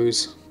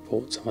Rose,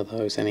 bought some of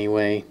those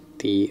anyway.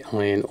 The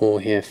iron ore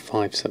here,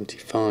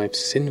 575.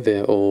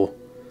 Sinvir ore,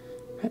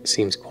 that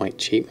seems quite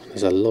cheap.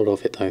 There's a lot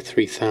of it though,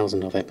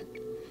 3,000 of it.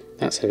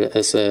 That's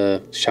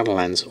a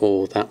Shadowlands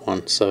ore, that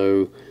one.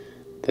 So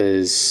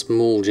there's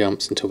small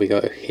jumps until we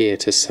go here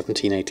to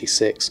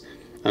 1786,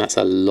 and that's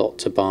a lot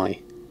to buy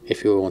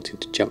if you're wanting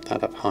to jump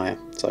that up higher.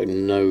 So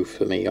no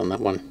for me on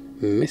that one.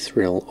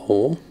 Mithril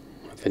ore,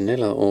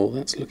 vanilla ore,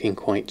 that's looking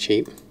quite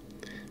cheap.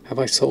 Have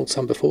I sold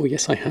some before?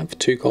 Yes, I have.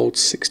 2 gold,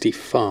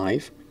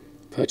 65.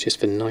 Purchased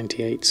for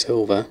 98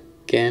 silver.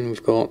 Again,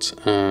 we've got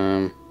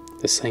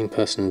the same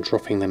person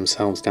dropping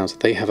themselves down, so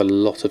they have a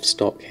lot of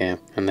stock here,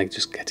 and they're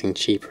just getting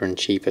cheaper and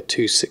cheaper.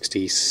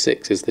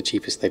 266 is the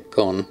cheapest they've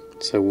gone.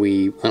 So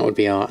that would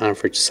be our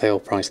average sale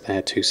price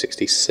there,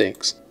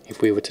 266.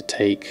 If we were to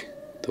take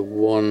the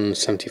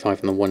 175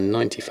 and the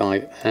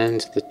 195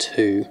 and the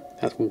 2,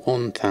 that's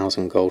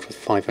 1,000 gold for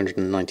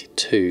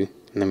 592.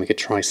 And then we could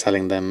try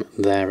selling them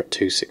there at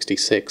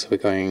 266. So we're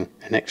going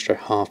an extra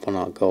half on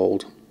our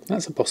gold.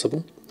 That's a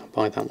possible. I'll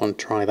buy that one,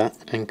 try that.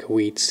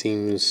 Anchorweed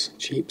seems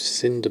cheap.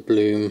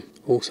 Cinderbloom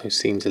also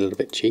seems a little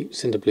bit cheap.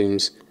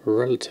 Cinderbloom's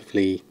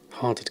relatively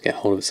harder to get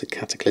hold of. It's a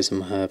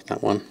cataclysm herb,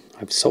 that one.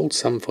 I've sold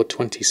some for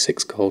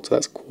 26 gold, so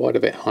that's quite a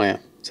bit higher.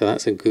 So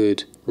that's a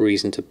good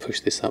reason to push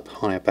this up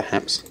higher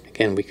perhaps.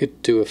 Again, we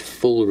could do a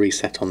full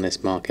reset on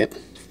this market.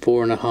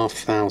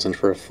 4,500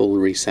 for a full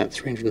reset,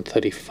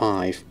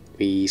 335.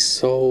 We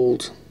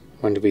sold,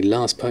 when did we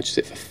last purchase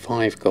it, for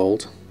 5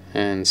 gold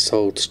and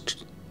sold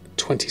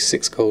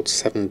 26 gold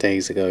 7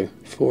 days ago.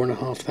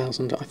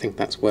 4,500, I think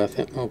that's worth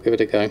it. I'll give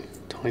it a go.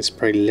 Tie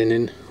spray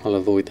linen, I'll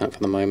avoid that for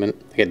the moment.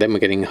 Okay, then we're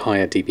getting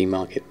higher DB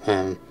market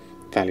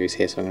values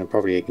here, so I'm going to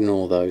probably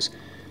ignore those.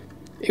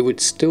 It would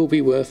still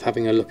be worth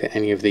having a look at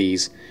any of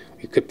these.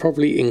 You could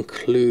probably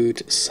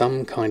include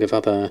some kind of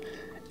other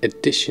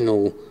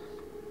additional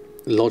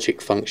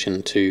logic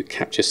function to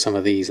capture some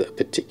of these that are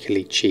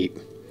particularly cheap.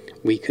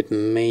 We could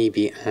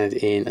maybe add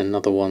in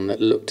another one that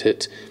looked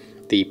at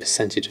the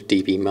percentage of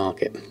DB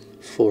market.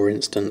 For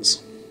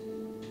instance,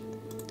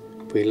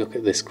 if we look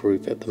at this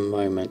group at the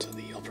moment,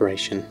 the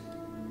operation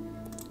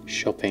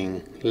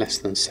shopping less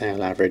than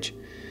sale average.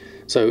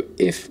 So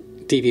if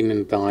DB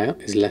min buyer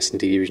is less than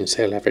DB region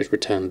sale average,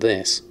 return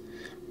this.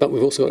 But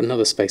we've also got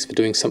another space for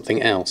doing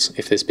something else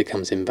if this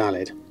becomes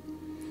invalid.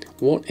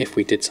 What if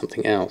we did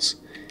something else?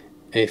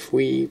 If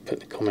we put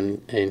the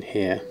comment in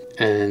here,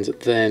 and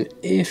then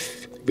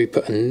if we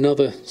put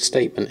another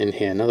statement in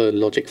here, another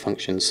logic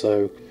function,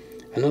 so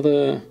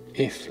another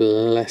if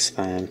less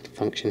than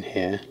function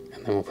here,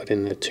 and then we'll put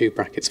in the 2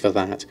 brackets for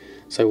that.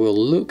 So we'll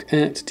look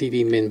at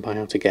DB min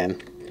buyout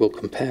again, we'll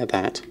compare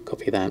that,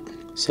 copy that.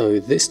 So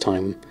this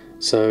time,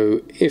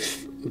 so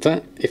if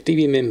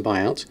DB min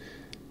buyout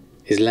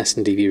is less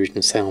than DB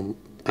region sale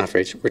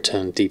average,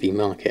 return DB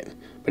market.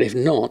 But if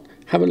not,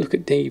 have a look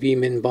at DB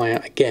min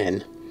buyout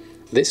again.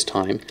 This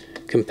time,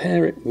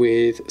 compare it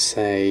with,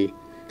 say,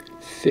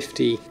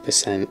 50%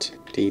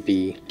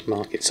 DB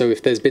market. So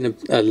if there's been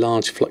a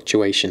large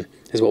fluctuation,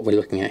 is what we're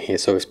looking at here.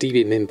 So if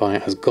DB min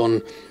buyout has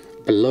gone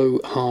below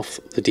half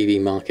the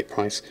DB market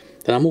price,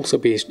 then I'm also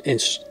be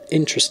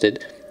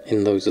interested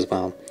in those as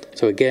well.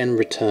 So again,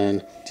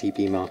 return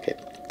DB market.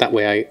 That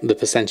way the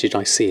percentage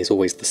I see is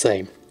always the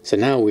same. So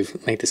now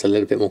we've made this a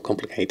little bit more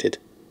complicated,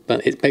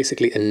 but it's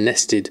basically a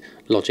nested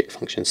logic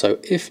function. So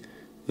if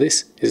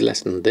this is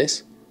less than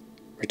this,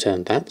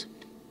 return that.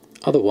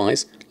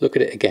 Otherwise, look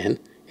at it again.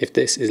 If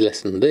this is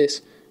less than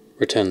this,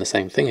 return the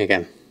same thing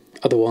again.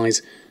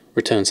 Otherwise,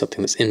 return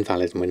something that's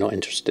invalid and we're not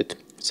interested.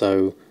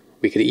 So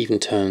we could even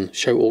turn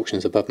show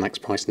auctions above max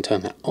price and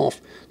turn that off,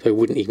 so we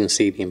wouldn't even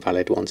see the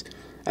invalid ones.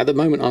 At the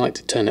moment I like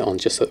to turn it on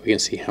just so that we can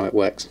see how it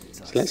works.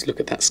 So let's look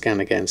at that scan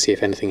again, see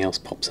if anything else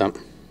pops up.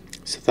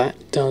 So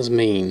that does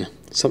mean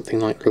something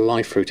like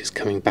live fruit is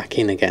coming back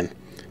in again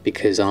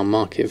because our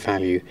market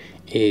value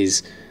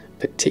is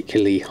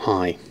particularly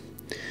high.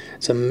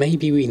 So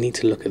maybe we need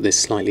to look at this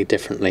slightly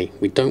differently.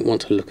 We don't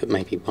want to look at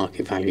maybe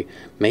market value.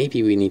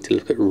 Maybe we need to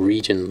look at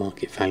region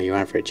market value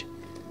average,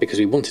 because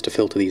we wanted to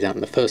filter these out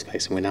in the first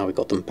place and now we've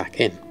got them back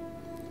in.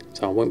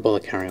 So I won't bother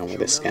carrying on with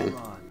this scan.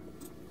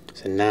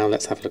 So now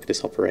let's have a look at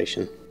this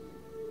operation.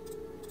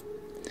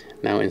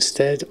 Now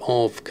instead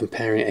of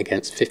comparing it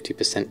against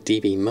 50%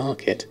 DB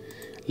market,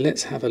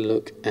 let's have a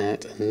look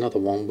at another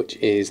one, which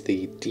is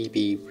the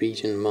DB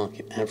region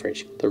market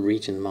average, the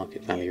region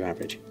market value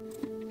average.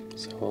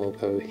 So I'll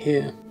go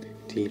here,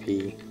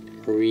 DB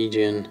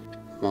region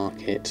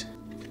market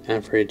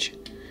average.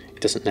 It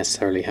doesn't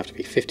necessarily have to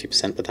be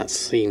 50%, but that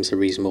seems a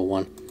reasonable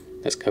one.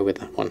 Let's go with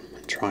that one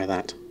and try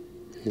that.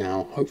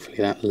 Now hopefully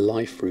that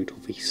live fruit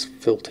will be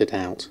filtered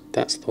out.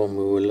 That's the one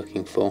we were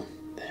looking for.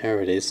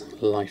 There it is,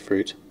 live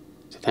fruit.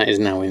 So that is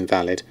now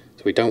invalid.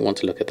 So we don't want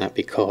to look at that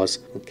because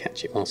we'll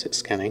catch it whilst it's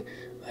scanning.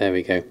 There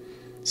we go.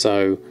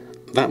 So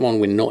that one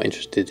we're not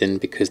interested in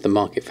because the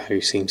market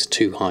value seems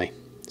too high.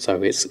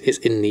 So it's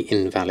in the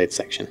invalid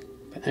section.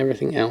 But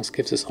everything else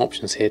gives us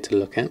options here to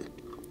look at.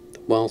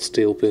 The wild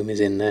steel bloom is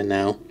in there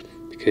now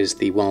because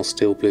the wild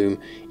steel bloom,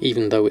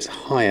 even though it's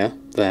higher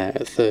there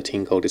at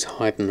 13 gold, is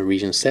higher than the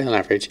region sale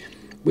average,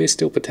 we're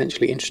still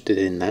potentially interested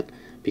in that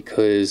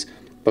because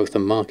both the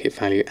market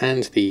value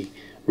and the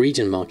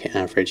region market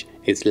average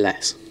is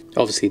less.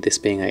 Obviously, this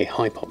being a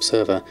high pop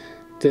server,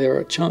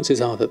 chances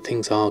are that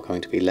things are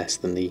going to be less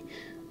than the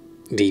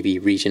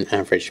DB region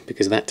average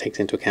because that takes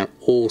into account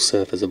all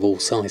servers of all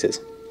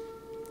sizes.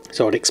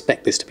 So I'd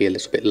expect this to be a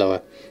little bit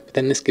lower, but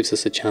then this gives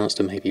us a chance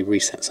to maybe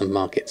reset some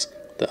markets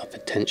that are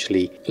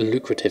potentially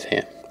lucrative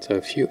here. So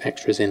a few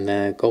extras in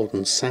there.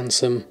 Golden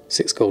Sansum,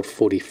 6 gold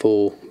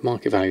 44,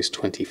 market value is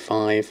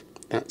 25.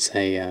 That's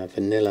a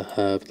vanilla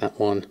herb. That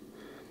one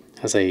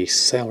has a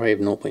sale rate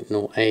of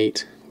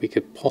 0.08. We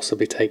could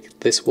possibly take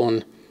this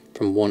one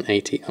from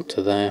 180 up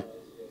to there.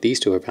 These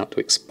two are about to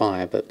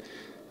expire, but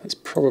that's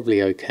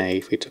probably okay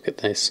if we took at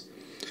this.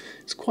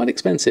 It's quite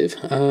expensive.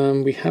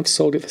 We have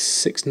sold it for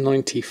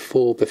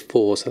 694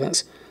 before, so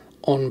that's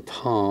on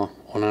par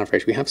on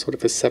average. We have sold it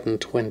for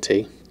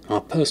 720.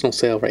 Our personal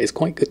sale rate is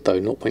quite good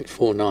though,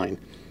 0.49.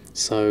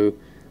 So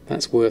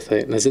that's worth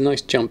it. And there's a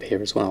nice jump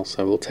here as well,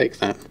 so we'll take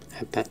that,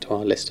 add that to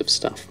our list of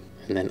stuff.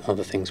 And then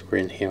other things were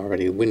in here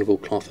already.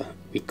 Windwool cloth.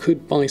 We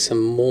could buy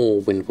some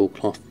more windwool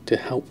cloth to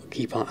help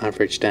keep our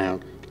average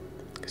down,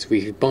 So if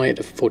we buy it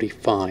at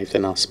 45,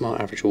 then our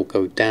smart average will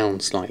go down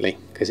slightly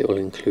because it will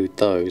include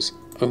those.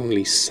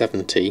 Only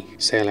 70,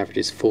 sale average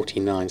is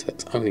 49, so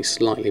that's only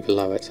slightly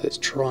below it. So let's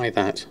try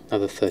that,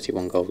 another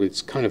 31 gold.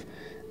 It's kind of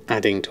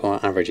adding to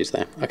our averages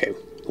there. Okay,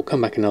 we'll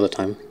come back another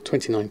time.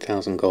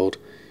 29,000 gold,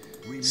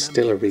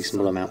 still a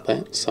reasonable amount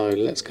there. So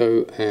let's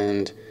go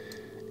and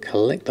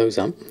collect those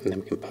up and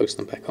then we can post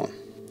them back on.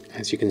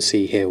 As you can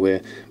see here,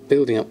 we're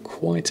building up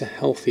quite a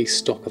healthy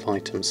stock of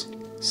items.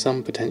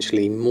 Some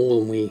potentially more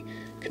than we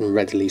can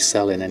readily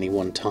sell in any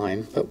one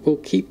time, but we'll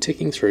keep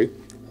ticking through.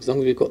 As long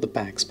as we've got the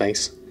bag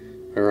space,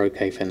 we're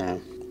okay for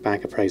now.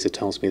 Bag appraiser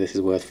tells me this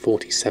is worth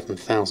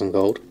 47,000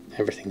 gold,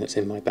 everything that's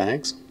in my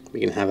bags. We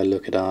can have a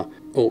look at our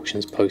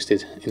auctions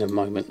posted in a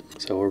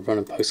moment. So we'll run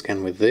a post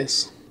scan with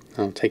this.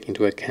 I'll take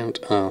into account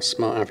our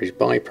smart average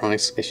buy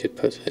price. They should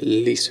put at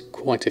least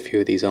quite a few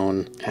of these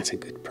on at a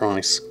good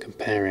price,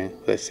 comparing,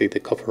 let's see, the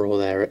copper ore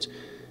there at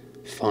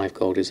 5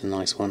 gold is a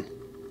nice one.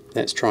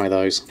 Let's try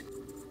those.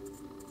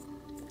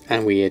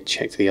 And we had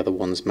checked the other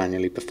ones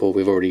manually before.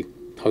 We've already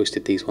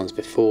posted these ones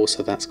before,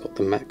 so that's got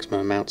the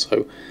maximum amount.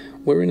 So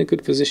we're in a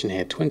good position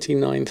here.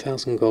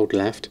 29,000 gold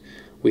left.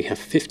 We have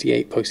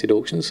 58 posted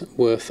auctions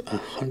worth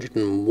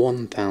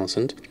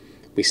 101,000.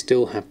 We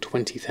still have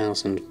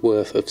 20,000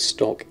 worth of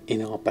stock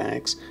in our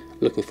bags,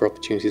 looking for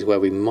opportunities where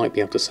we might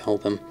be able to sell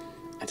them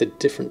at a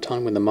different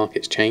time when the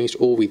market's changed,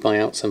 or we buy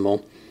out some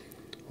more.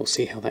 We'll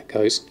see how that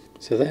goes.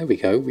 So there we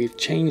go, we've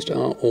changed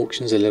our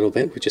auctions a little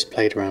bit. We've just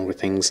played around with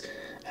things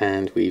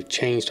and we've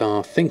changed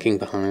our thinking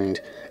behind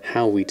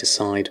how we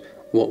decide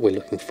what we're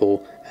looking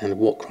for and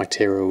what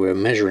criteria we're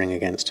measuring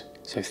against.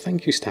 So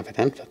thank you,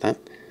 Samadan, for that.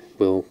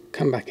 We'll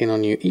come back in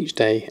on you each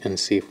day and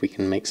see if we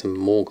can make some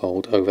more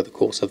gold over the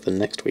course of the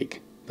next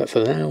week. But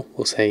for now,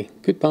 we'll say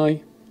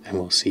goodbye and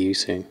we'll see you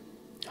soon.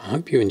 I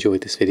hope you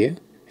enjoyed this video.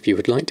 If you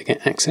would like to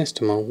get access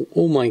to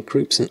all my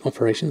groups and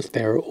operations,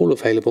 they are all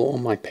available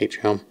on my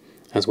Patreon,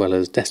 as well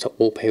as desktop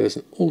wallpapers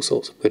and all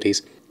sorts of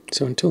goodies.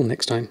 So until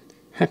next time,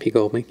 happy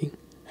gold making,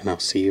 and I'll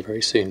see you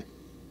very soon.